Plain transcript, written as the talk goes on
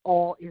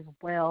is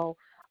well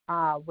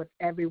with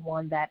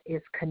everyone that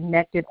is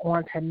connected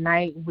on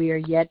tonight. We are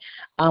yet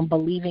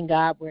believing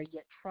God. We're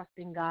yet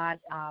trusting God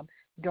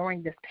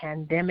during this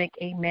pandemic.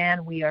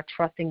 Amen. We are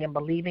trusting and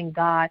believing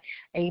God.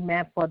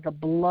 Amen. For the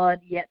blood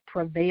yet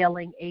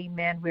prevailing.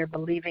 Amen. We're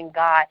believing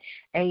God.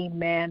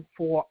 Amen.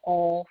 For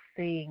all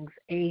things.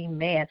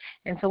 Amen.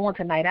 And so on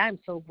tonight, I'm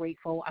so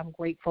grateful. I'm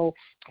grateful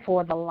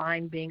for the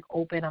line being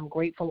open. I'm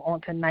grateful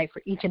on tonight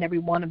for each and every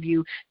one of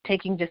you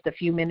taking just a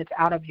few minutes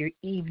out of your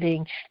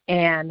evening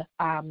and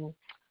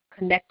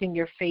connecting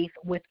your faith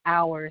with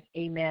ours,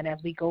 amen, as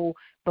we go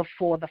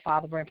before the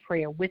Father in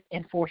prayer with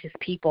and for his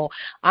people.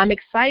 I'm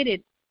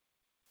excited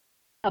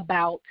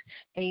about,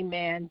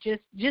 amen,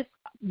 just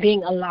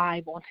being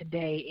alive on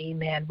today,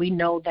 amen. We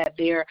know that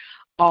there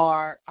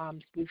are,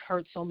 we've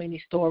heard so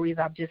many stories.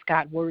 I've just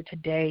got word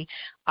today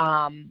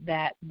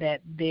that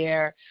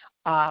there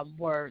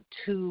were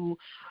two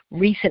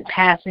recent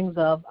passings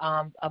of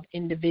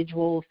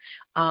individuals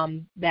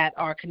that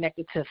are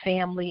connected to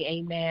family,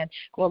 amen.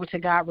 Glory to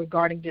God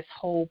regarding this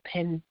whole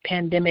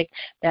pandemic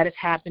that is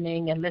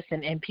happening. And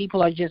listen, and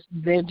people are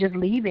they're just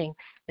leaving.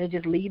 They're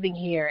just leaving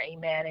here,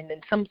 amen. And then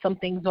some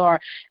things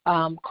are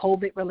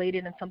COVID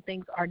related and some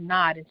things are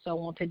not. And so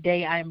on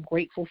today, I am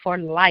grateful for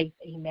life,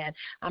 amen.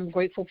 I'm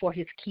grateful for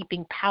his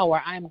keeping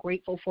power. I am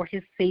grateful for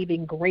his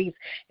saving grace.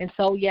 And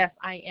so, yes,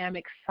 I am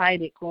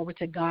excited, glory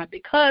to God,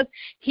 because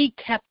he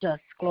kept us,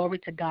 glory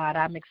to God.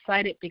 I'm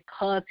excited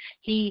because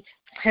he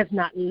has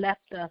not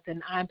left us,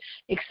 and I'm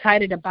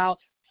excited about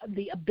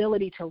the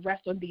ability to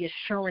rest on the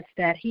assurance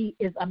that he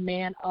is a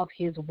man of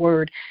his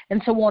word.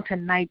 And so on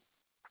tonight,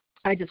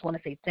 I just want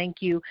to say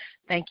thank you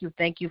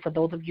for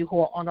those of you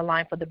who are on the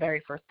line for the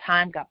very first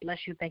time. God bless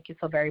you. Thank you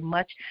so very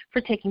much for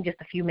taking just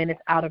a few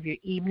minutes out of your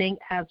evening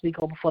as we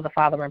go before the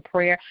Father in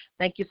prayer.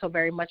 Thank you so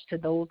very much to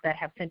those that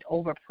have sent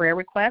over prayer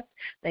requests.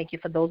 Thank you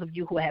for those of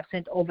you who have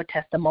sent over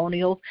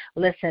testimonials.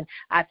 Listen,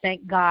 I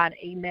thank God,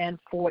 amen,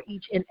 for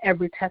each and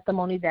every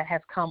testimony that has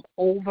come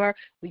over.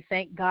 We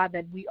thank God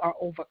that we are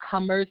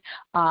overcomers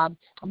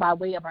by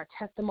way of our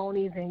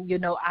testimonies. And,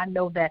 I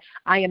know that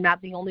I am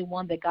not the only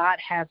one that God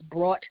has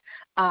brought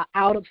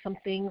out of some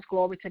things,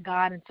 glory to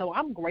God. And so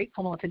I'm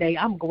grateful on today.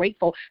 I'm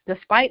grateful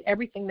despite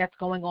everything that's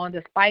going on,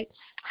 despite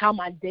how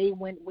my day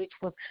went, which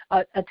was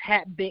a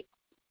tad bit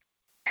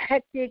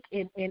hectic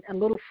and a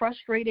little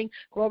frustrating.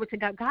 Glory to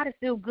God. God is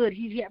still good.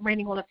 He's yet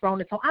reigning on the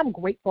throne. And so I'm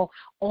grateful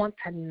on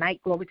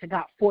tonight, glory to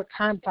God, for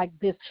times like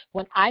this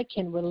when I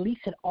can release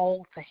it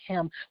all to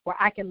him, where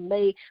I can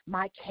lay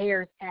my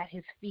cares at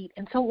his feet.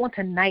 And so on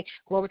tonight,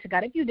 glory to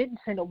God, if you didn't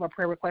send over a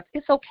prayer request,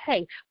 it's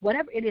okay.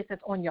 Whatever it is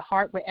that's on your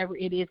heart, wherever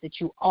it is that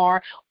you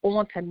are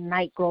on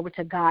tonight, glory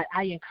to God,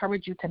 I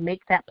encourage you to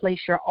make that place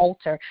your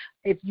altar.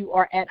 If you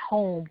are at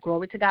home,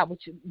 glory to God,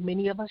 which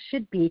many of us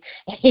should be,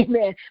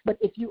 amen. But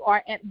if you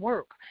are at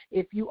work,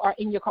 if you are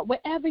in your car,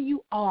 wherever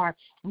you are,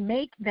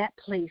 make that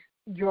place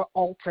your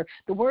altar.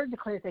 The word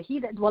declares that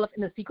he that dwelleth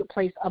in the secret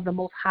place of the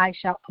Most High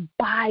shall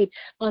abide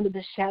under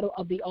the shadow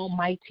of the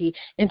Almighty.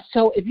 And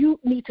so if you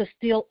need to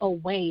steal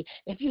away,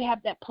 if you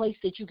have that place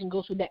that you can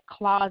go to, that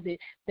closet,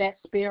 that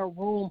spare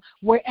room,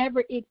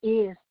 wherever it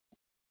is,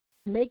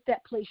 make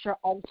that place your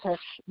altar.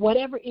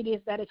 Whatever it is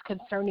that is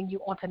concerning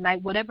you on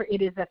tonight, whatever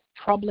it is that's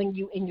troubling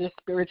you in your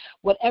spirit,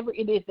 whatever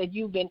it is that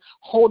you've been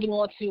holding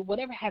on to,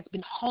 whatever has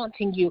been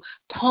haunting you,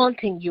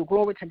 taunting you,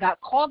 glory to God,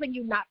 causing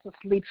you not to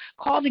sleep,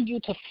 causing you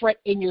to fret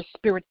in your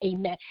spirit,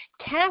 amen.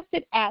 Cast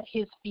it at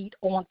his feet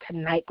on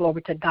tonight,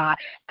 glory to God.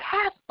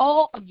 Cast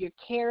all of your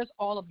cares,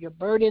 all of your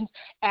burdens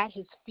at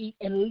his feet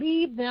and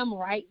leave them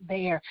right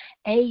there,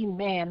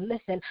 amen.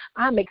 Listen,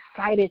 I'm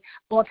excited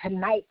on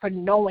tonight for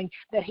knowing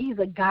that he's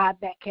a God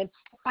that can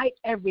fight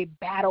every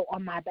battle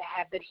on my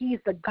behalf, that he's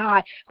the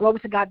God, glory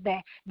to God,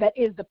 that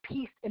is the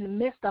peace in the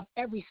midst of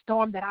every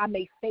storm that I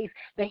may face,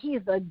 that he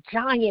is the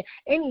giant,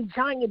 any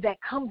giant that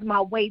comes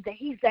my way, that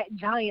he's that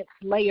giant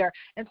slayer.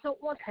 And so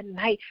on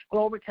tonight,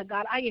 glory to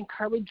God, I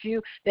encourage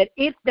you that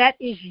if that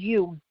is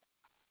you,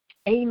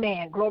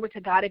 amen. Glory to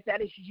God. If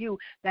that is you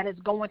that is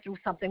going through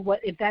something,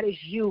 if that is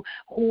you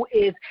who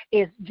is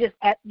just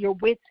at your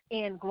wit's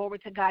end, glory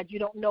to God, you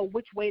don't know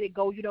which way to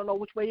go. You don't know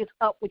which way is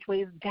up, which way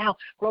is down.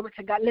 Glory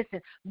to God.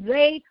 Listen,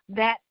 lay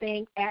that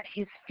thing at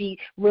his feet.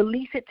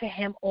 Release it to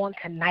him on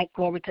tonight.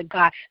 Glory to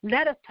God.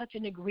 Let us touch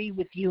and agree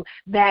with you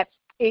that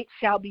it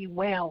shall be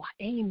well.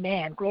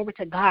 Amen. Glory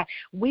to God.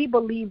 We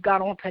believe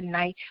God on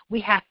tonight.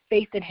 We have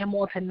faith in him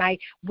on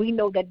tonight. We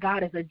know that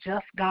God is a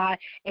just God.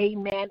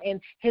 Amen. And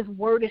his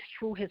word is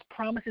true. His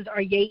promises are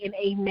yea and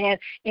amen.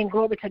 And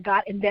glory to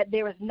God. And that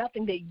there is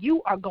nothing that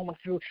you are going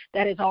through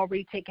that has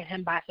already taken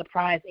him by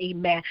surprise.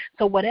 Amen.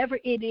 So whatever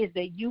it is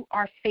that you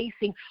are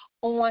facing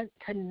on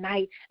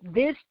tonight,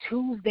 this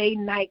Tuesday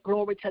night,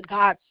 glory to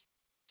God,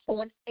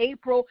 on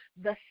April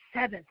the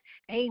 7th.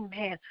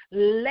 Amen.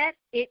 Let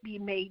it be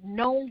made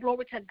known.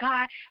 Glory to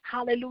God.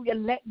 Hallelujah.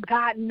 Let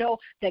God know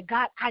that,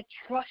 God, I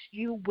trust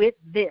you with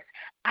this.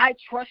 I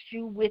trust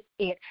you with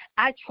it.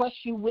 I trust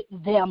you with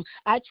them.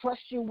 I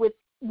trust you with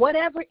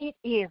whatever it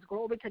is,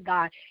 glory to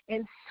God.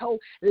 And so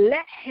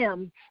let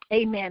him,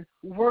 amen,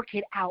 work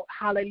it out.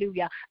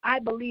 Hallelujah. I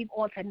believe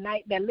on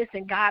tonight that,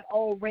 listen,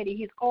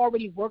 he's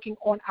already working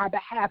on our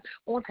behalf.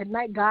 On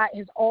tonight, God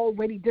has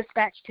already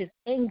dispatched his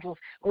angels.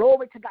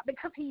 Glory to God,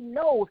 because he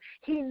knows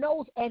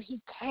and he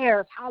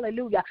cares.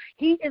 Hallelujah.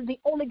 He is the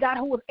only God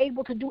who is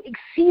able to do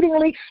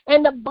exceedingly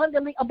and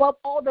abundantly above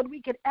all that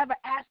we could ever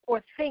ask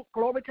or think.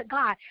 Glory to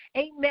God.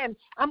 Amen.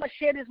 I'm going to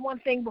share this one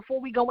thing before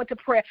we go into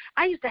prayer.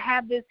 I used to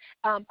have this,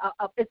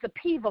 it's a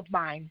peeve of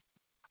mine.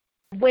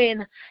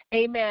 When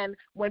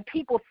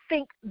people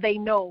think they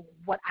know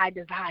what I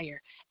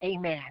desire,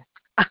 amen.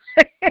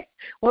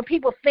 When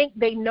people think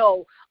they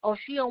know, oh,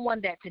 she don't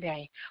want that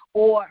today,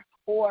 or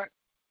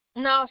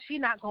no,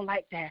 she's not going to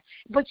like that.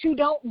 But you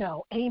don't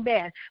know,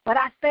 amen. But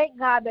I thank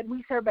God that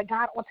we serve a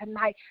God on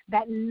tonight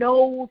that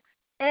knows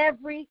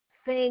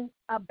everything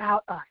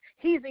about us.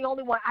 He's the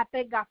only one. I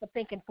thank God for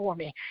thinking for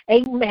me.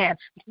 Amen.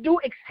 Do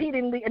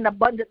exceedingly and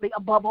abundantly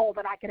above all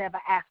that I could ever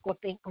ask or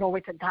think.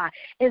 Glory to God.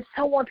 And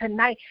so on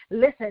tonight,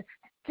 listen,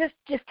 just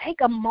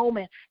take a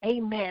moment,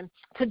 amen,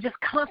 to just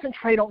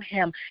concentrate on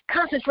him.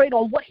 Concentrate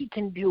on what he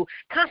can do.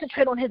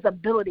 Concentrate on his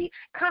ability.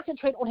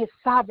 Concentrate on his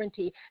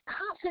sovereignty.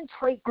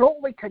 Concentrate,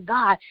 glory to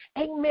God,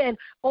 amen,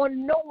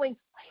 on knowing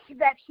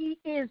that he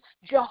is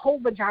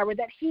Jehovah Jireh,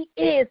 that he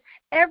is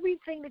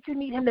everything that you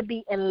need him to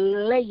be,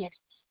 and lay it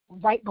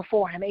right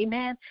before him.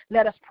 Amen.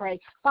 Let us pray.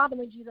 Father,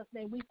 in Jesus'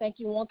 name, we thank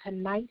you on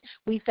tonight.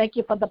 We thank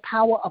you for the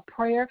power of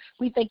prayer.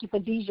 We thank you for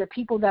these, your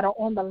people that are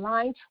on the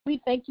line.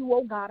 We thank you,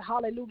 oh God,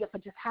 hallelujah, for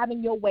just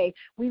having your way.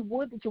 We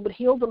would that you would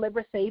heal,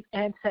 deliver, save,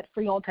 and set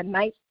free on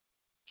tonight.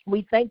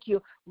 We thank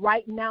you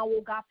right now,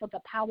 oh God, for the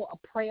power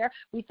of prayer.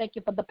 We thank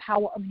you for the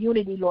power of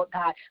unity, Lord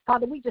God.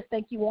 Father, we just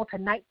thank you on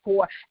tonight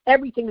for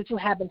everything that you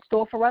have in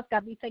store for us.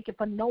 God, we thank you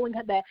for knowing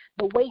that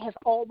the way has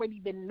already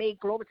been made.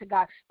 Glory to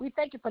God. We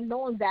thank you for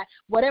knowing that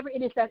whatever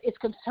it is that is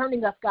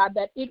concerning us, God,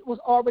 that it was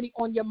already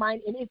on your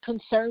mind and it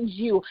concerns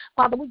you.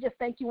 Father, we just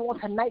thank you on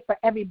tonight for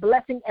every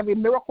blessing, every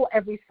miracle,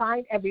 every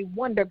sign, every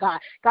wonder, God.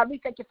 God, we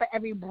thank you for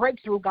every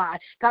breakthrough, God.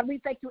 God, we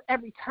thank you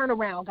every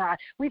turnaround, God.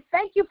 We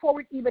thank you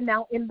for it even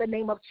now in the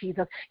name of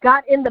Jesus.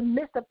 God, in the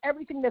midst of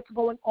everything that's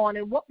going on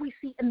and what we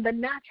see in the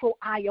natural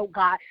eye, oh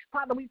God,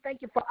 Father, we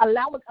thank you for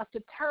allowing us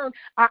to turn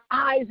our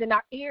eyes and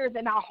our ears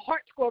and our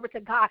hearts, glory to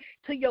God,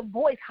 to your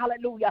voice,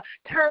 hallelujah.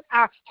 Turn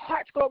our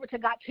hearts, glory to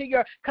God, to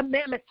your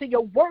commandments, to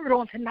your word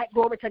on tonight,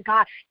 glory to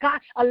God. God,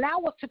 allow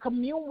us to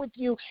commune with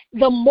you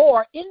the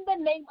more in the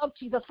name of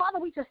Jesus. Father,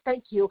 we just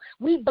thank you.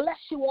 We bless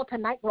you on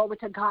tonight, glory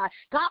to God.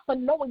 God, for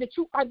knowing that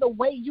you are the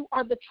way, you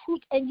are the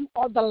truth, and you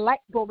are the light,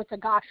 glory to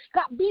God.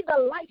 God, be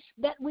the light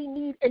that we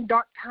need in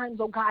dark times,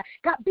 oh God.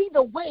 God, be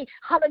the way,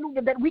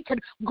 hallelujah, that we can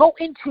go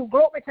into,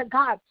 glory to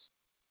God.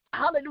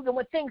 Hallelujah,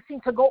 when things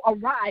seem to go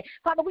awry.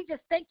 Father, we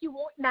just thank you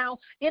right now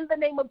in the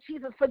name of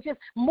Jesus for just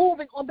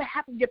moving on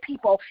behalf of your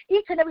people.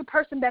 Each and every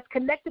person that's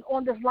connected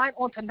on this line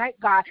on tonight,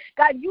 God.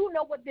 God, you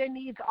know what their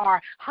needs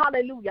are.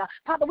 Hallelujah.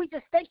 Father, we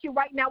just thank you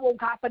right now, oh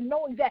God, for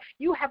knowing that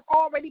you have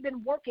already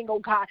been working, oh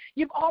God.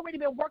 You've already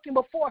been working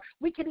before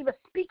we can even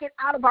speak it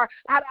out of our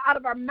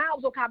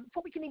mouths, oh God,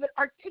 before we can even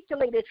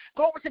articulate it.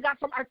 Glory to God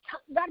from our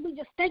tongue. God, we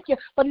just thank you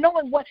for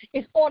knowing what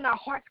is on our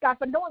hearts, God,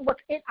 for knowing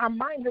what's in our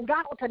minds. And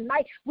God, on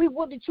tonight, we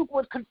would that you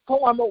would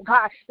conform, oh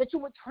God, that you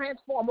would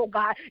transform, oh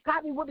God.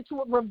 God, we would that you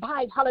would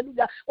revive,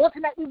 hallelujah. On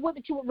tonight, we would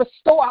that you would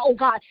restore, oh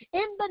God,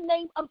 in the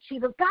name of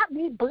Jesus. God,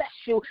 we bless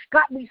you.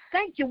 God, we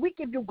thank you. We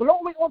give you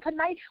glory on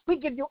tonight. We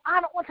give you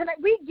honor on tonight.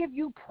 We give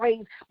you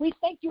praise. We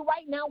thank you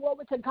right now,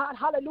 glory to God,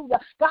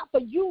 hallelujah. God,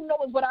 for you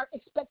knowing what our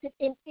expected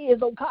end is,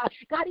 oh God.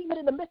 God, even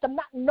in the midst of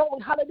not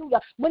knowing, hallelujah,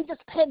 when this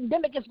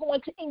pandemic is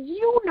going to end,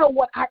 you know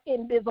what our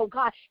end is, oh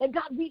God. And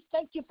God, we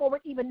thank you for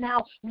it even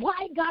now.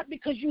 Why, God?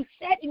 Because you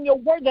said in your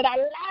word that our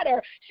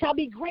latter shall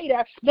be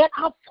greater than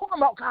our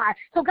former, God.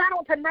 So God,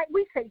 on tonight,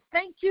 we say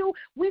thank you.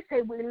 We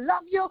say we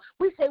love you.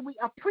 We say we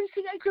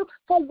appreciate you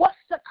for what's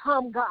to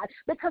come, God.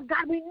 Because,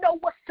 God, we know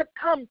what's to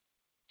come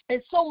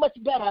is so much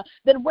better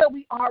than where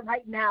we are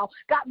right now.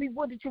 God, we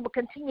would that you would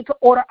continue to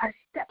order our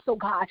steps, oh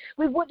God.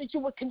 We would that you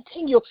would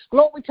continue,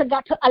 glory to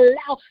God, to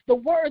allow the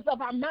words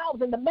of our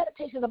mouths and the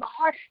meditations of our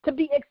heart to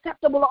be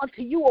acceptable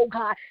unto you, oh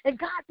God. And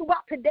God,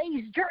 throughout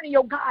today's journey,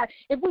 oh God,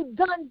 if we've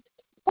done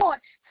thought,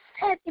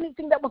 said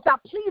anything that was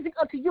not pleasing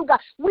unto you, God,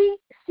 we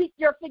seek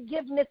your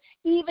forgiveness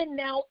even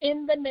now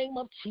in the name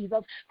of Jesus.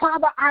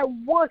 Father,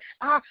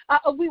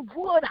 we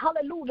would,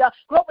 hallelujah,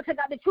 glory to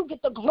God, that you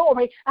get the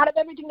glory out of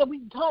everything that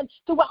we've done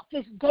throughout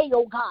this day,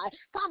 oh God.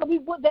 Father, we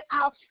would that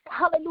our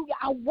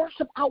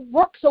worship, our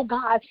works, oh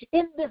God,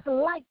 in this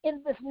life,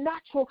 in this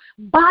natural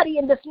body,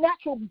 in this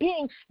natural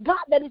being, God,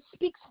 that it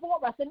speaks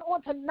for us. And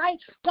on tonight,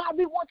 God,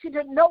 we want you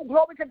to know,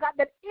 glory to God,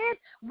 that if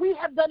we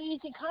have done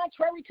anything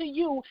contrary to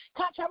you,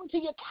 contrary to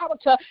your character,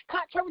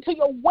 contrary to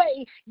your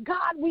way,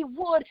 God, we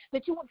would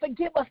that you would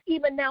forgive us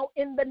even now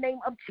in the name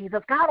of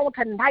Jesus. God, on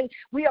tonight,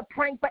 we are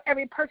praying for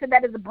every person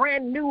that is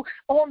brand new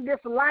on this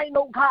line,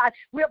 oh God.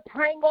 We're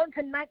praying on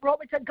tonight,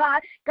 glory to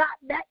God, God,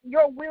 that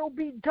your will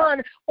be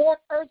done on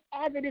earth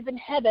as it is in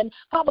heaven.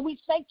 Father, we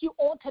thank you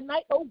on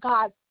tonight, oh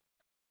God.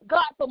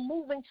 God, for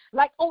moving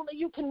like only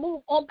you can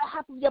move on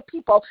behalf of your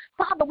people.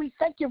 Father, we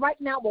thank you right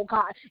now, oh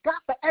God. God,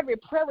 for every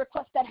prayer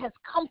request that has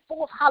come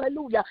forth,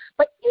 hallelujah,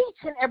 for each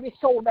and every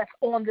soul that's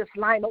on this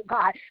line, oh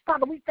God.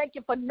 Father, we thank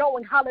you for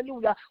knowing,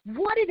 hallelujah,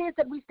 what it is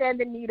that we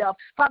stand in need of.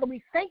 Father,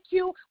 we thank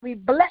you, we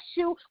bless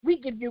you, we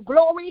give you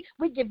glory,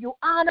 we give you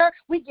honor,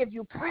 we give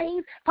you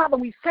praise. Father,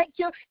 we thank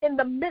you in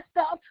the midst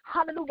of,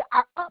 hallelujah,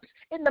 our ups,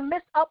 in the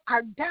midst of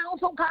our downs,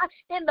 oh God,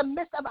 in the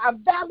midst of our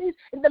valleys,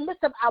 in the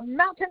midst of our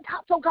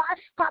mountaintops, oh God.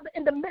 Father,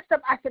 in the midst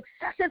of our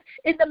successes,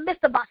 in the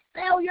midst of our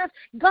failures,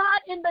 God,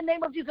 in the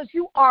name of Jesus,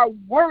 you are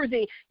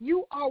worthy.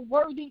 You are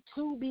worthy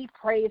to be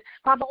praised.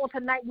 Father, on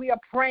tonight we are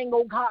praying,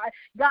 oh God,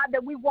 God,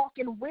 that we walk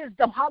in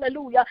wisdom.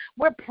 Hallelujah.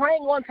 We're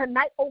praying on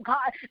tonight, oh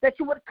God, that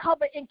you would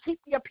cover and keep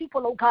your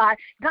people, oh God.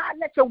 God,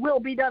 let your will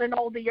be done in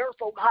all the earth,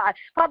 oh God.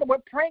 Father, we're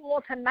praying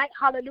on tonight,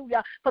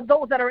 hallelujah, for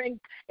those that are in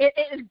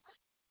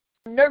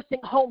nursing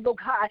homes, oh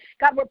God.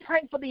 God, we're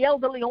praying for the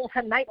elderly on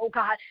tonight, oh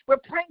God. We're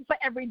praying for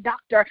every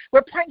doctor.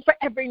 We're praying for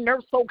every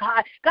nurse, oh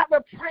God. God,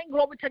 we're praying,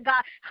 glory to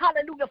God,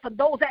 hallelujah, for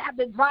those that have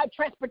to drive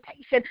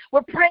transportation.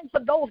 We're praying for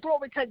those,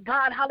 glory to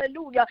God,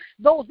 hallelujah,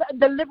 those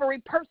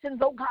delivery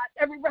persons, oh God,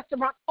 every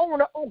restaurant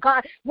owner, oh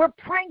God. We're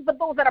praying for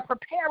those that are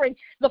preparing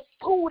the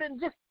food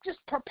and just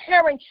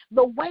preparing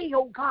the way,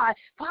 oh God.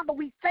 Father,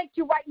 we thank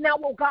you right now,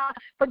 oh God,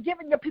 for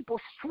giving your people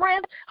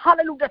strength,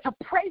 hallelujah, to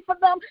pray for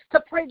them,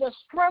 to pray their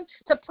strength,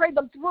 to pray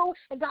them through.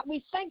 And God,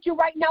 we thank you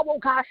right now, oh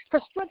God, for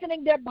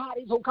strengthening their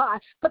bodies, oh God,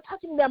 for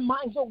touching their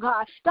minds, oh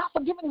God. God,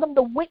 for giving them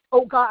the wit,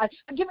 oh God,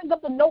 for giving them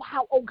the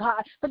know-how, oh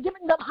God, for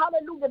giving them,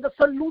 hallelujah, the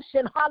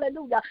solution,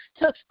 hallelujah,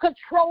 to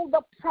control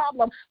the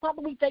problem.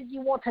 Father, we thank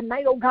you on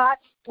tonight, oh God.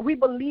 We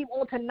believe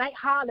on tonight,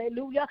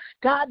 hallelujah,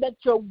 God, that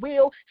your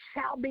will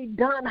shall be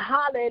done,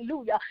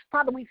 hallelujah.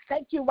 Father, we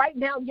thank you right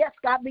now. Yes,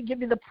 God, we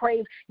give you the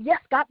praise. Yes,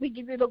 God, we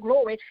give you the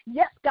glory.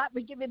 Yes, God,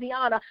 we give you the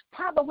honor.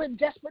 Father, we're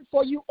desperate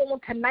for you on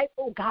tonight,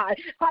 oh God.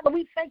 Father,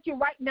 we thank you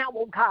right now,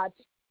 oh God.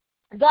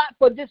 God,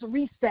 for this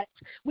reset.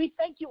 We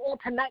thank you on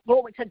tonight,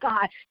 glory to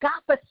God.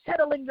 God, for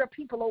settling your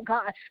people, oh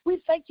God.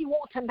 We thank you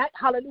on tonight,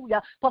 hallelujah,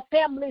 for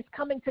families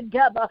coming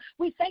together.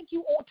 We thank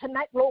you on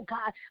tonight, oh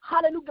God,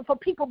 hallelujah, for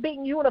people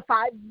being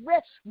unified,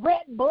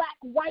 red, black,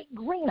 white,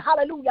 green,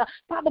 hallelujah.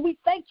 Father, we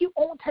thank you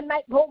on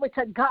tonight, glory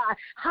to God,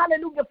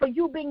 hallelujah, for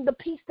you being the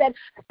peace that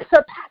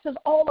surpasses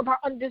all of our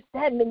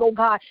understanding, oh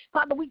God.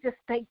 Father, we just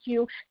thank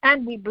you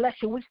and we bless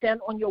you. We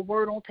stand on your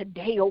word on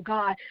today, oh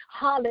God,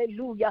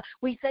 hallelujah.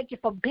 We thank you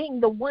for being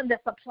the one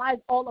that supplies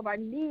all of our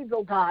needs,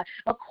 oh God,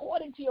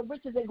 according to your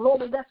riches and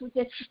glory, that's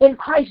within in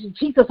Christ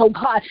Jesus, oh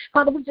God.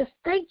 Father, we just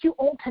thank you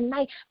on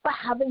tonight for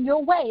having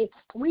your way.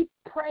 We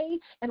pray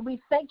and we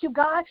thank you,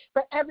 God,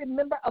 for every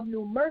member of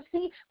New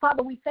Mercy.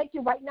 Father, we thank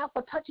you right now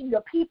for touching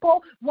your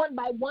people one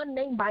by one,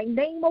 name by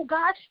name, oh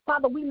God.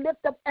 Father, we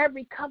lift up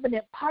every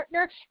covenant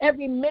partner,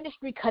 every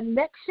ministry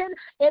connection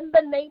in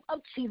the name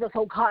of Jesus,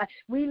 oh God.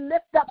 We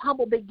lift up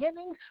Humble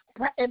Beginnings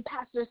and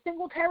Pastor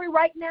Singletary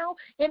right now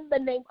in the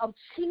name of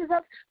Jesus.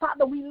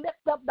 Father, we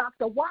lift up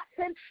Dr.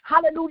 Watson,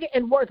 hallelujah,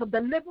 in words of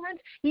deliverance,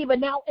 even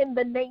now in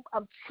the name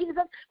of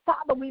Jesus.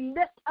 Father, we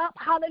lift up,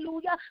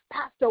 hallelujah,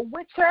 Pastor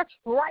Witcher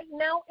right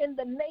now in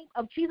the name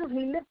of Jesus.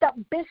 We lift up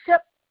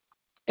Bishop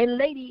and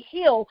Lady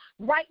Hill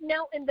right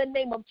now in the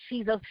name of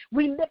Jesus.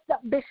 We lift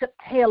up Bishop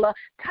Taylor.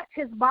 Touch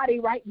his body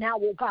right now,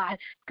 oh God.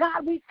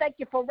 God, we thank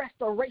you for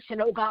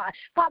restoration, oh God.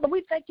 Father,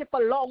 we thank you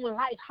for long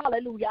life,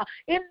 hallelujah.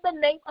 In the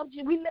name of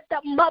Jesus, we lift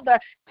up Mother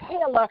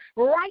Taylor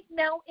right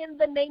now in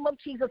the name of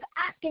Jesus,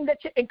 asking that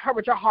you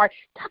encourage her heart.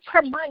 Touch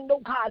her mind,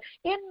 oh God.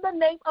 In the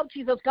name of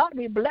Jesus, God,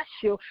 we bless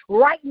you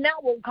right now,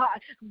 oh God.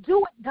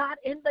 Do it, God,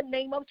 in the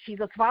name of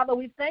Jesus. Father,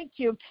 we thank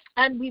you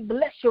and we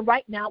bless you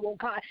right now, oh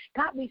God.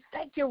 God, we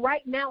thank you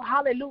right now,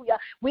 hallelujah.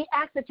 We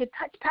ask that you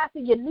touch Pastor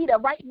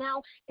Yanita right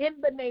now in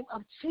the name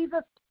of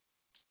Jesus.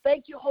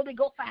 Thank you, Holy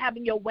Ghost, for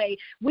having your way.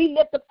 We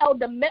lift up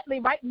Elder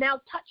Metley right now.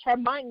 Touch her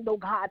mind, oh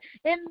God,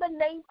 in the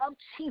name of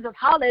Jesus.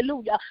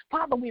 Hallelujah.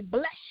 Father, we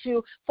bless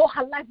you for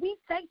her life. We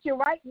thank you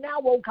right now,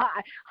 oh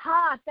God.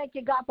 Thank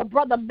you, God, for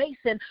Brother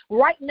Mason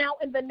right now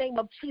in the name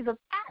of Jesus.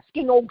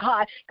 Asking, oh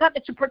God, God,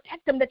 that you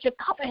protect him, that you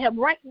cover him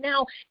right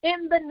now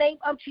in the name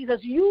of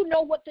Jesus. You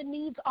know what the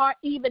needs are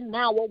even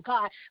now, oh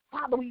God.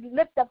 Father, we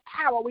lift up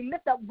Carol. We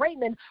lift up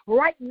Raymond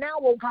right now,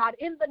 oh God,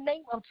 in the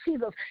name of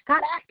Jesus.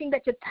 God, asking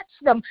that you touch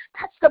them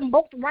them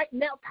both right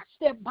now. Touch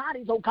their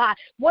bodies, oh God.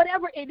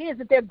 Whatever it is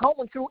that they're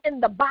going through in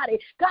the body,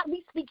 God,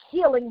 we speak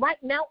healing right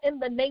now in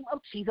the name of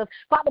Jesus.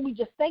 Father, we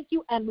just thank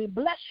you and we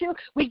bless you.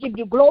 We give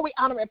you glory,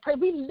 honor, and praise.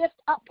 We lift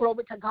up,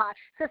 glory to God,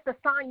 Sister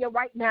Sonia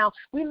right now.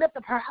 We lift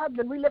up her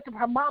husband. We lift up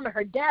her mom and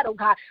her dad, oh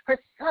God, her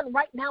son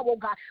right now, oh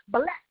God.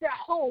 Bless their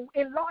home,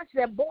 enlarge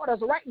their borders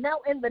right now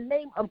in the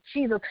name of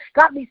Jesus.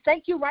 God, we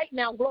thank you right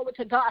now, glory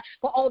to God,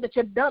 for all that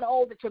you've done,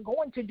 all that you're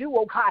going to do,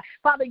 oh God.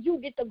 Father, you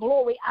get the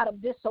glory out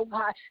of this, oh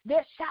God.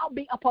 There shall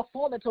be a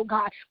performance, oh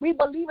God. We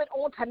believe it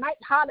on tonight,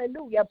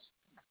 hallelujah,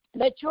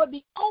 that you're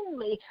the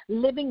only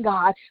living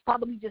God.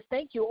 Father, we just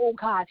thank you, oh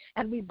God,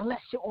 and we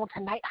bless you on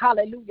tonight,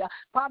 hallelujah.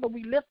 Father,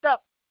 we lift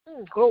up,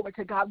 glory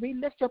to God, we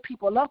lift your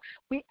people up.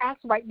 We ask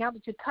right now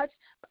that you touch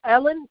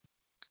Ellen.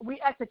 We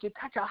ask that you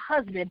touch her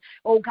husband,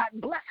 oh God.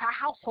 Bless her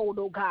household,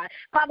 oh God.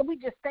 Father, we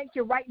just thank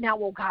you right now,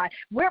 oh God.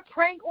 We're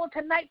praying on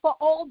tonight for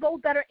all those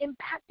that are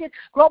impacted,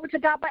 glory to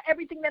God, by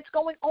everything that's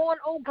going on,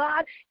 oh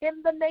God.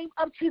 In the name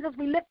of Jesus,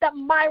 we lift up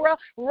Myra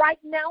right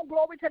now,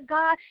 glory to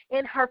God,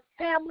 and her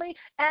family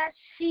as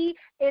she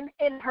and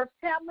her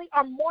family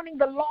are mourning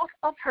the loss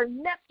of her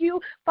nephew.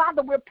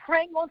 Father, we're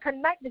praying on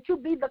tonight that you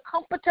be the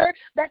comforter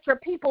that your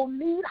people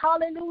need,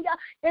 hallelujah,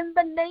 in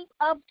the name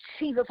of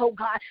Jesus, oh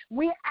God.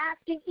 We're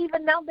asking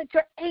even now that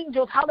your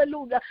angels,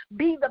 hallelujah,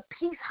 be the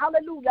peace,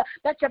 hallelujah,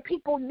 that your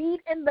people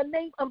need in the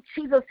name of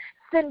Jesus.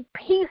 Send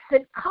peace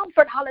and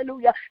comfort,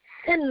 hallelujah.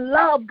 Send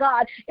love,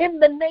 God, in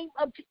the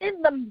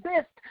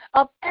midst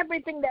of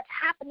everything that's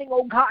happening,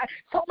 oh God.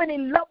 So many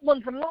loved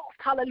ones lost,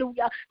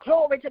 hallelujah.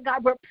 Glory to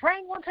God. We're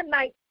praying on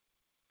tonight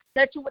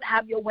that you would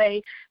have your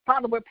way.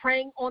 Father, we're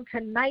praying on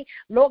tonight,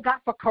 Lord God,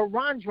 for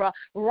Karandra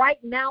right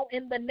now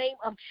in the name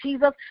of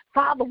Jesus.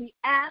 Father, we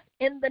ask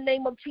in the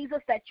name of Jesus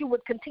that you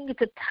would continue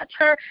to touch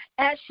her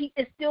as she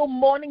is still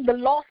mourning the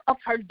loss of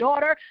her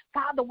daughter.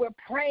 Father, we're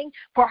praying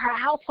for her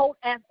household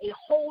as a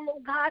whole,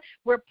 oh God.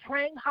 We're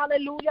praying,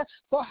 hallelujah,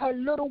 for her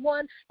little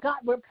one. God,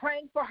 we're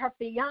praying for her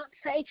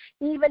fiance,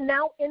 even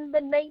now in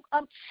the name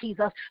of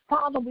Jesus.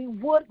 Father, we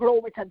would,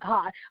 glory to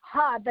God,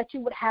 that you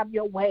would have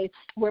your way.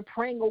 We're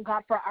praying, oh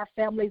God, for our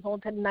families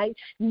on tonight,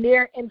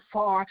 near and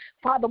far.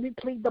 Father, we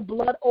plead the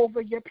blood over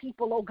your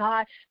people, oh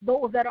God,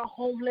 those that are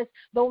homeless,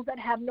 those that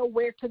have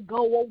nowhere to go,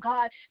 oh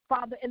God.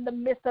 Father, in the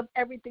midst of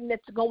everything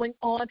that's going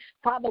on,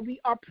 Father, we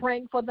are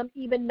praying for them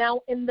even now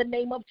in the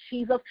name of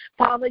Jesus.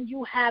 Father,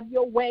 you have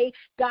your way.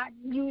 God,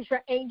 use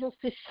your angels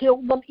to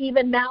shield them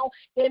even now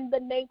in the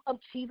name of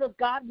Jesus.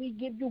 God, we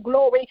give you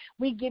glory.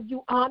 We give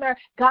you honor.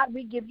 God,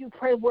 we give you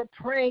praise. We're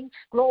praying,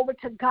 glory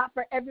to God,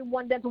 for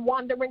everyone that's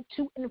wandering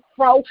to and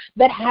fro,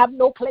 that have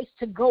no place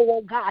to go,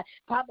 oh God.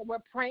 Father, we're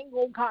praying,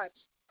 oh God,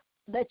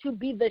 that you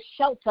be the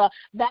shelter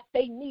that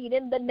they need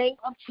in the name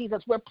of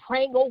Jesus. We're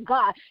praying, oh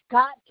God,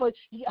 for,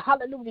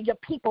 hallelujah, your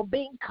people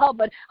being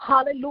covered,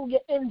 hallelujah,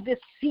 in this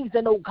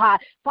season, oh God.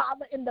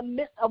 Father, in the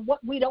midst of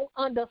what we don't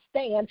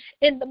understand,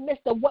 in the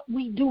midst of what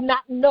we do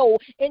not know,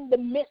 in the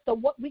midst of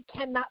what we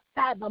cannot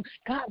fathom,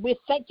 God, we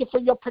thank you for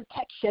your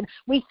protection.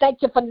 We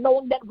thank you for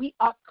knowing that we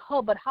are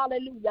covered,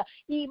 hallelujah,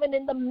 even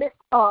in the midst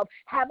of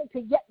having to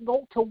yet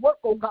go to work,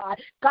 oh God.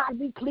 God,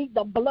 we plead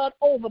the blood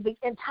over the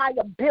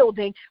entire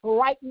building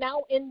right now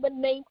in the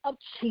name of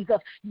Jesus.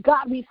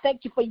 God, we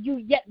thank you for you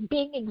yet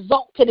being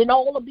exalted in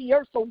all of the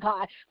earth, oh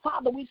God.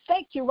 Father, we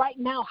thank you right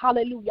now,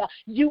 hallelujah.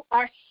 You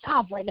are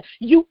sovereign.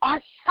 You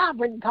are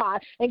sovereign,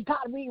 God. And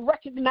God, we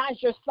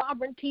recognize your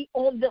sovereignty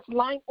on this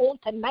line on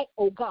tonight,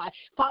 oh God.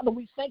 Father,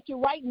 we thank you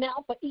right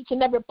now for each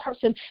and every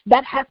person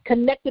that has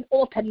connected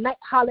on tonight,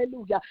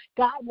 hallelujah.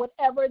 God,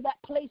 whatever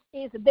that place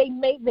is, they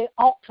made their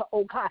altar,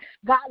 oh God.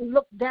 God,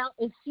 look down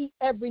and see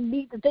every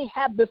need that they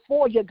have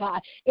before you,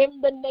 God. In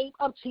the name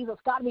of Jesus,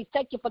 God, we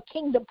thank you for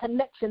kingdom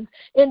connections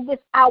in this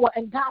hour.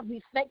 And God,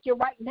 we thank you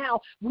right now.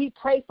 We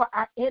pray for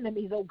our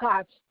enemies, oh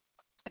God.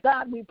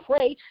 God, we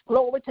pray,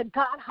 glory to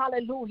God,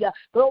 hallelujah,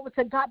 glory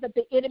to God, that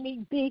the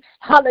enemy be,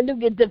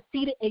 hallelujah,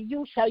 defeated, and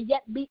you shall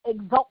yet be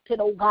exalted,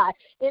 oh God,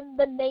 in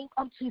the name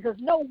of Jesus.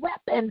 No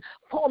weapon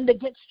formed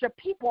against your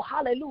people,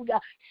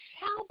 hallelujah,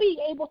 shall be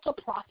able to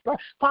prosper.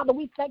 Father,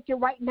 we thank you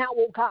right now,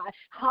 oh God,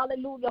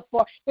 hallelujah,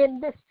 for in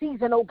this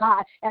season, oh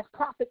God, as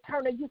Prophet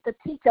Turner used to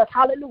teach us,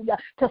 hallelujah,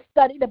 to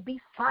study to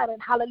be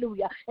silent,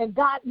 hallelujah, and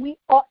God, we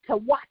ought to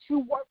watch you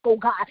work, oh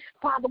God.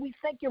 Father, we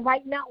thank you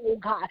right now, oh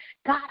God,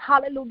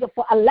 hallelujah,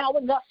 for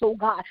allowing us, oh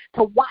God,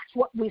 to watch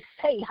what we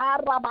say,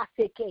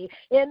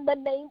 in the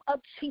name of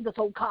Jesus,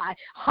 oh God,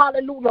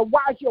 hallelujah,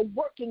 while you're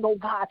working, oh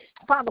God.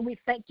 Father, we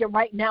thank you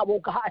right now, oh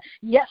God.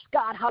 Yes,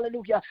 God,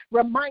 hallelujah.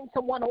 Remind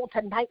someone on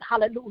tonight,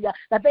 hallelujah,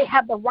 that they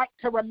have the right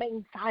to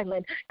remain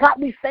silent. God,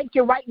 we thank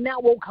you right now,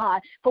 oh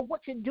God, for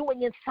what you're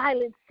doing in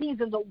silent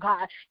seasons, oh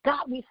God.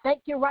 God, we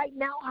thank you right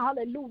now,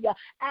 hallelujah,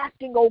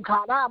 asking, oh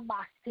God,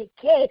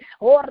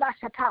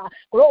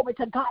 glory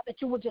to God, that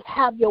you would just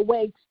have your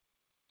way.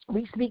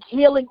 We speak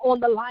healing on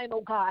the line,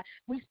 oh God.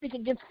 We speak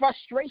against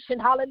frustration,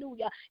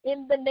 hallelujah.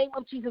 In the name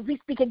of Jesus, we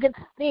speak against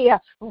fear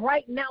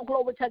right now,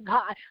 glory to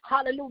God.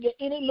 Hallelujah.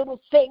 Any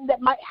little thing that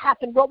might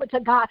happen, glory to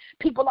God.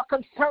 People are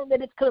concerned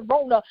that it's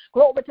corona.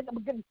 Glory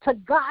to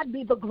God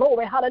be the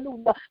glory,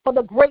 hallelujah, for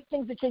the great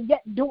things that you're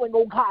yet doing,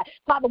 oh God.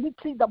 Father, we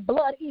plead the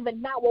blood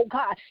even now, oh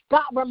God.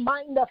 God,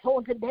 remind us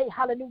on today,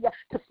 hallelujah,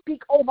 to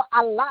speak over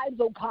our lives,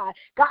 oh God.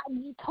 God,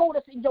 you told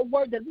us in your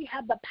word that we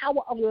have the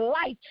power of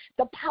life,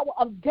 the power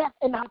of death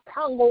in our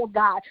tongue, oh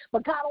God.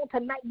 But God, on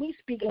tonight, we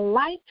speak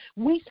life,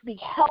 we speak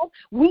health,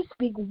 we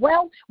speak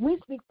wealth, we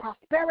speak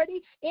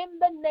prosperity in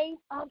the name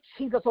of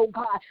Jesus, oh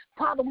God.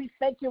 Father, we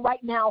thank you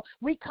right now.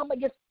 We come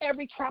against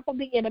every trap of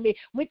the enemy.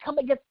 We come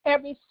against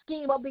every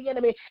scheme of the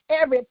enemy,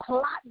 every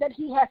plot that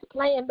he has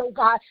planned, oh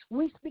God.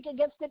 We speak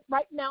against it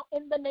right now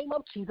in the name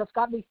of Jesus.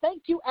 God, we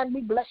thank you and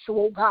we bless you,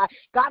 oh God.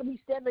 God, we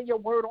stand on your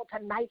word on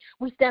tonight.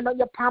 We stand on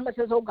your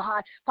promises, oh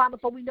God. Father,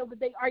 for we know that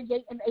they are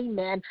yea and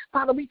amen.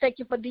 Father, we thank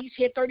you for these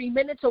here 30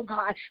 minutes, oh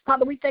God.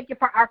 Father, we thank you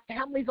for our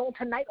families on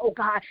tonight, oh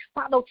God.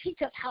 Father,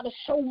 teach us how to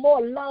show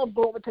more love,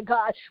 glory to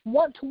God,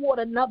 one toward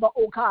another,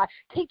 oh God.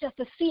 Teach us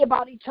to see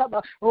about each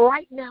other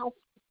right now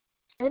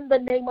in the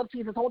name of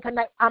Jesus. On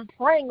tonight, I'm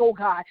praying, oh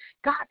God.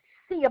 God,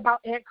 see about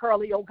Aunt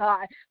Curly, oh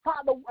God.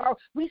 Father,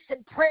 we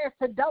send prayers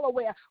to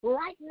Delaware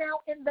right now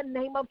in the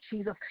name of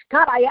Jesus.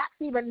 God, I ask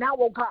even now,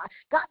 oh God,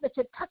 God, that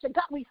you touch her.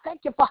 God, we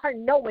thank you for her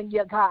knowing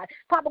you, God.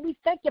 Father, we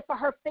thank you for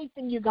her faith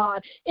in you,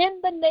 God. In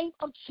the name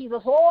of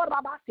Jesus. Oh,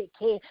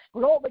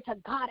 glory to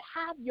God.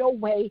 Have your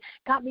way.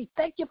 God, we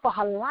thank you for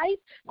her life.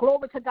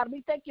 Glory to God.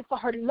 We thank you for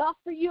her love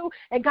for you.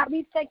 And God,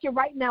 we thank you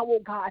right now,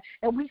 oh God.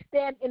 And we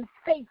stand in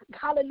faith,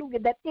 hallelujah,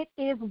 that it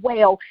is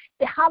well.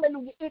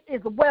 Hallelujah, it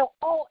is well.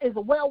 All is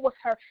well with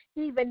her,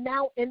 even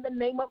now in the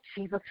name of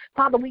Jesus.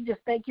 Father, we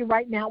just thank you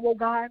right now, oh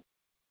God.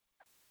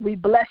 We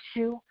bless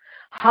you,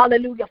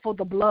 hallelujah, for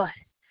the blood.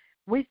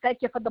 We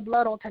thank you for the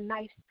blood on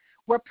tonight.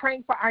 We're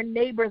praying for our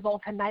neighbors on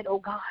tonight, oh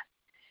God.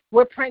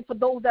 We're praying for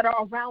those that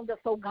are around us,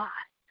 oh God.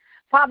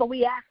 Father,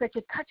 we ask that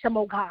you touch them,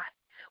 oh God.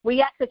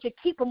 We ask that you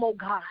keep them, oh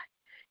God.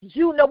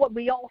 You know what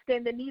we all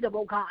stand in need of,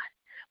 oh God.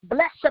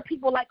 Bless your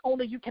people like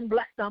only you can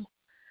bless them.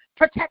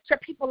 Protect your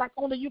people like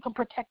only you can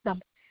protect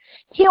them.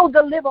 Heal,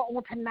 deliver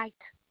on tonight.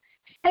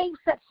 Save,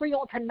 set free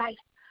on tonight.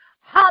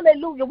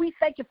 Hallelujah. We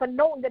thank you for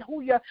knowing that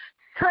who your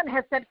son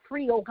has set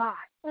free, oh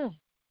God.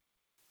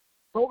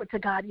 Glory to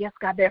God. Yes,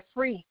 God, they're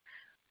free.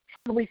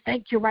 And we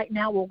thank you right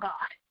now, oh God,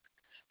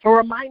 for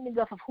reminding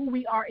us of who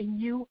we are in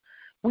you.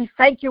 We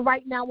thank you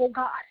right now, oh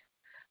God.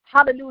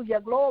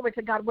 Hallelujah. Glory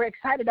to God. We're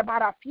excited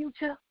about our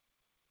future.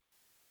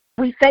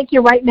 We thank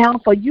you right now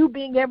for you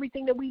being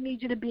everything that we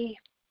need you to be.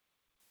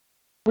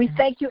 We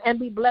thank you and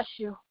we bless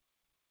you.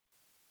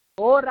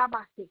 Oh,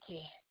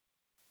 Rabasike.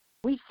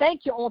 We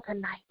thank you on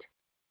tonight.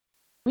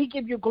 We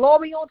give you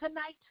glory on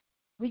tonight.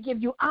 We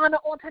give you honor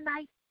on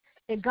tonight.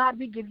 And God,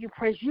 we give you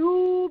praise.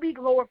 You be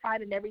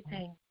glorified in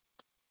everything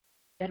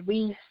that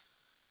we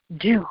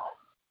do.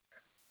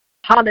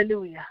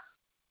 Hallelujah.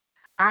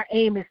 Our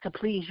aim is to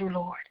please you,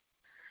 Lord.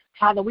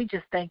 Father, we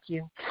just thank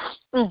you.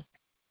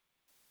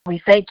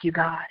 We thank you,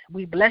 God.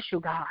 We bless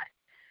you, God.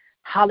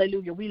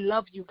 Hallelujah. We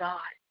love you, God.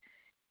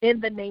 In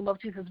the name of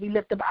Jesus, we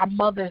lift up our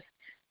mothers.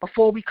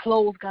 Before we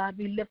close, God,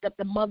 we lift up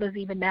the mothers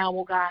even now,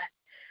 oh God.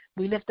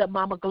 We lift up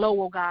Mama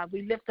Glow, oh God.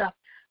 We lift up,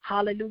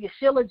 hallelujah,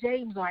 Sheila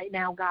James right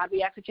now, God.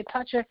 We ask that you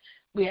touch her.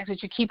 We ask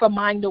that you keep her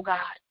mind, oh God.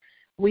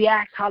 We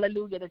ask,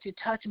 hallelujah, that you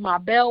touch Ma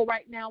Bell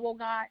right now, oh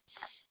God.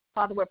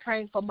 Father, we're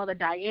praying for Mother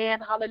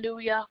Diane,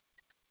 hallelujah.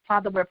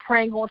 Father, we're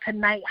praying on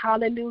tonight,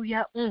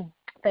 hallelujah.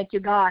 Thank you,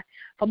 God,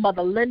 for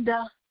Mother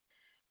Linda.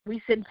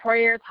 We send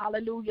prayers,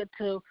 hallelujah,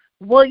 to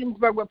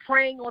Williamsburg. We're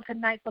praying on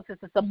tonight for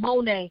Sister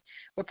Simone.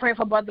 We're praying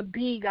for Brother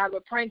B, God.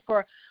 We're praying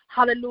for,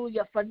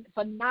 hallelujah,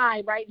 for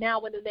Nye right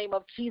now in the name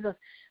of Jesus.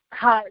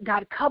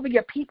 God, cover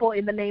your people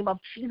in the name of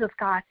Jesus,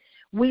 God.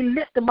 We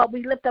lift them up.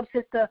 We lift up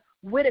Sister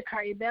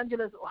Whitaker,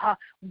 Evangelist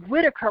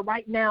Whitaker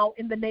right now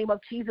in the name of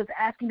Jesus,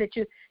 asking that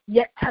you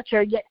yet touch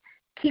her, yet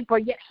keep her,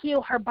 yet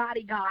heal her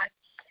body, God,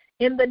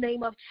 in the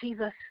name of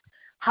Jesus.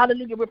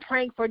 Hallelujah. We're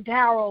praying for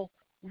Darrell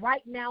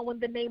right now in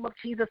the name of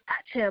Jesus.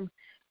 Touch him.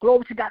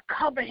 Glory to God.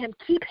 Cover him.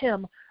 Keep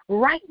him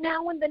right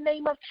now in the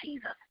name of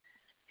Jesus.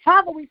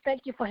 Father, we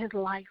thank you for his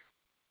life.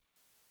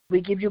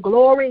 We give you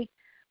glory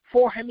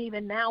for him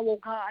even now, oh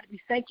God. We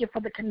thank you for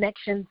the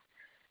connections.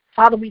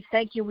 Father, we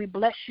thank you. We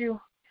bless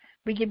you.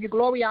 We give you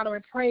glory, honor,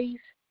 and praise.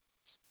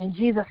 In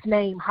Jesus'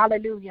 name,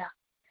 hallelujah.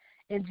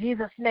 In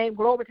Jesus' name,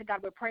 glory to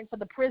God. We're praying for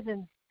the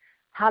prisons.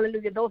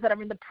 Hallelujah. Those that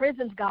are in the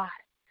prisons, God.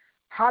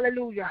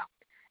 Hallelujah.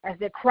 As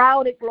they're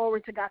crowded,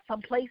 glory to God.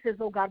 Some places,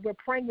 oh God, we're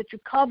praying that you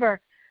cover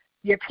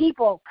your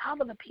people.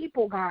 Cover the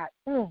people, God.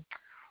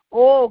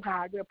 Oh,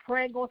 God, we're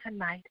praying on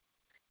tonight.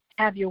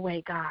 Have your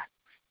way, God.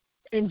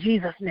 In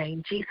Jesus'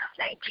 name, Jesus'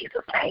 name,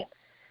 Jesus' name.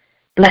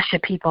 Bless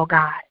your people,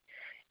 God.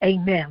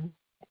 Amen.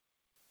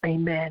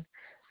 Amen.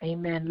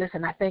 Amen.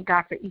 Listen, I thank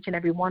God for each and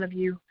every one of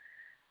you.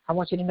 I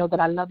want you to know that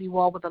I love you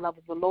all with the love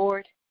of the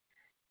Lord.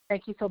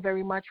 Thank you so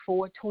very much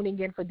for tuning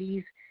in for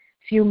these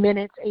few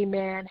minutes,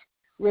 amen,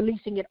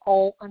 releasing it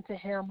all unto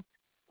him.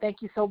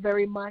 Thank you so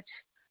very much.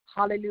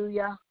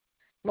 Hallelujah.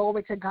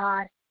 Glory to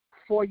God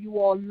for you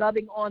all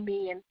loving on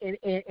me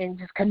and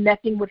just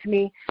connecting with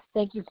me.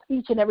 Thank you,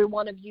 each and every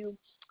one of you.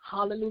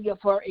 Hallelujah,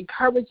 for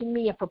encouraging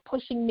me and for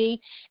pushing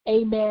me.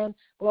 Amen.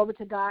 Glory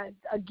to God.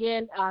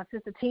 Again,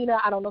 Sister Tina,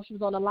 I don't know if she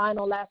was on the line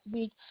on last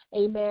week.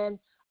 Amen.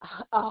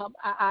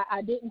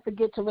 I didn't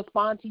forget to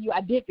respond to you.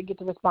 I did forget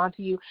to respond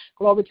to you.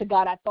 Glory to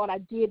God. I thought I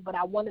did, but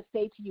I want to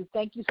say to you,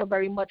 thank you so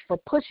very much for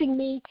pushing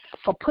me,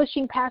 for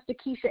pushing Pastor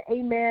Keisha.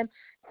 Amen.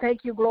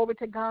 Thank you. Glory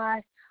to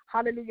God.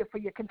 Hallelujah, for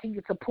your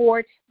continued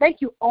support. Thank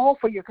you all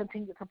for your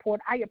continued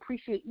support. I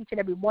appreciate each and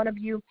every one of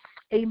you.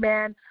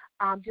 Amen.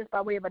 Just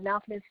by way of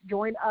announcements,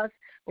 join us.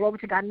 Glory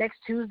to God. Next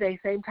Tuesday,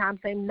 same time,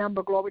 same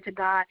number. Glory to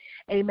God.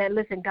 Amen.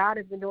 Listen, God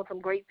has been doing some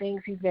great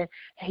things. He's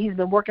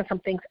been working some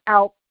things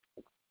out.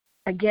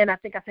 Again, I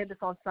think I said this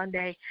on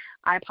Sunday.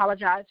 I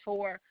apologize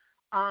for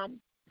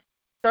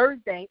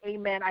Thursday.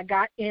 Amen. I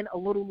got in a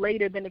little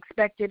later than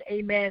expected.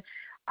 Amen.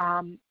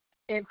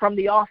 And from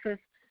the office.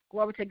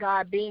 Glory to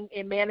God. Being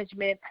in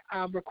management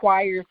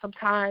requires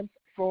sometimes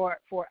for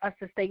us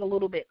to stay a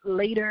little bit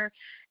later.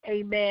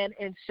 Amen.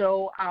 And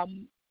so,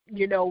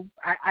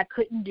 I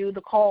couldn't do the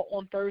call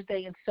on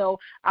Thursday. And so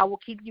I will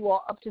keep you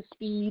all up to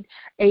speed.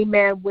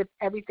 Amen. With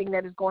everything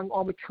that is going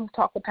on with Truth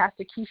Talk with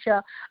Pastor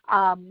Keisha.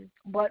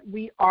 But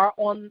we are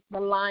on the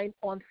line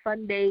on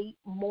Sunday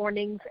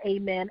mornings.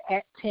 Amen.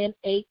 At 10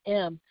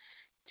 a.m.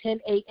 10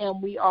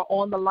 a.m. We are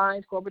on the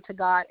lines, glory to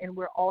God, and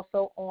we're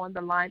also on the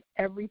line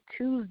every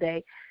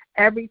Tuesday,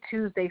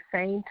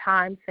 same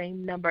time,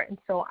 same number. And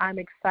so I'm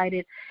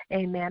excited,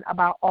 amen,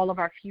 about all of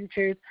our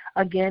futures.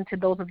 Again, to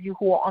those of you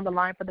who are on the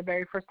line for the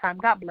very first time,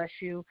 God bless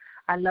you.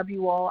 I love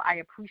you all. I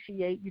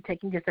appreciate you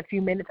taking just a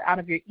few minutes out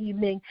of your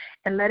evening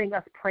and letting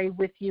us pray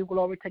with you,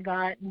 glory to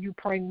God, and you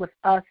praying with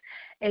us,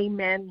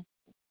 amen.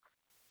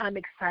 I'm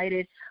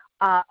excited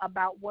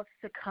about what's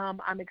to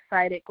come. I'm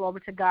excited. Glory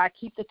to God.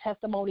 Keep the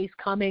testimonies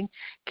coming.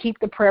 Keep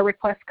the prayer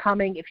requests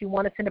coming. If you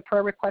want to send a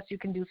prayer request, you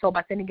can do so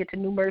by sending it to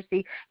New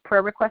Mercy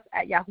Prayer Request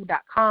at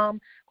yahoo.com.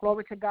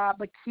 Glory to God.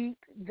 But keep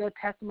the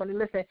testimony.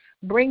 Listen,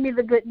 bring me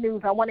the good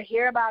news. I want to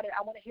hear about it.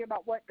 I want to hear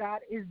about what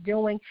God is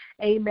doing.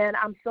 Amen.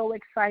 I'm so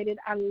excited.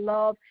 I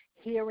love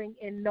hearing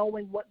and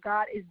knowing what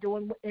God is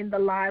doing in the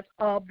lives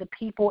of the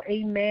people.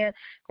 Amen.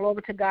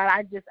 Glory to God.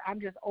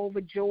 I'm just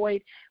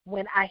overjoyed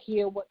when I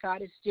hear what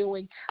God is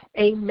doing.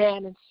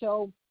 Amen. And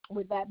so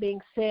with that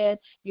being said,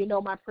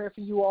 my prayer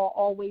for you all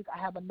always, I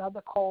have another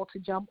call to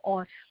jump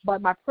on,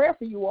 but my prayer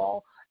for you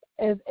all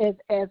as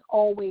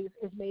always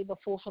is may the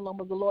full shalom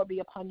of the Lord be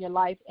upon your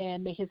life,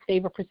 and may his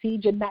favor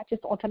precede you, not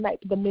just on tonight,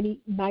 but the many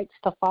nights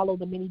to follow,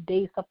 the many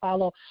days to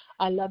follow.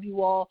 I love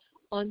you all.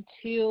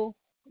 Until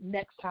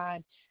next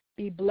time.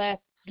 Be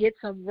blessed. Get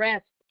some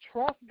rest.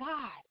 Trust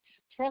God.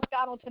 Trust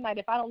God on tonight.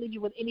 If I don't leave you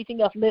with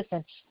anything else,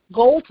 listen.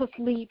 Go to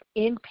sleep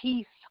in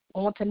peace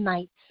on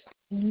tonight,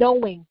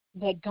 knowing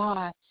that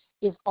God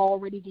is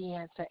already the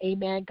answer.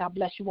 Amen. God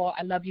bless you all.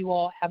 I love you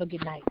all. Have a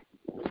good night.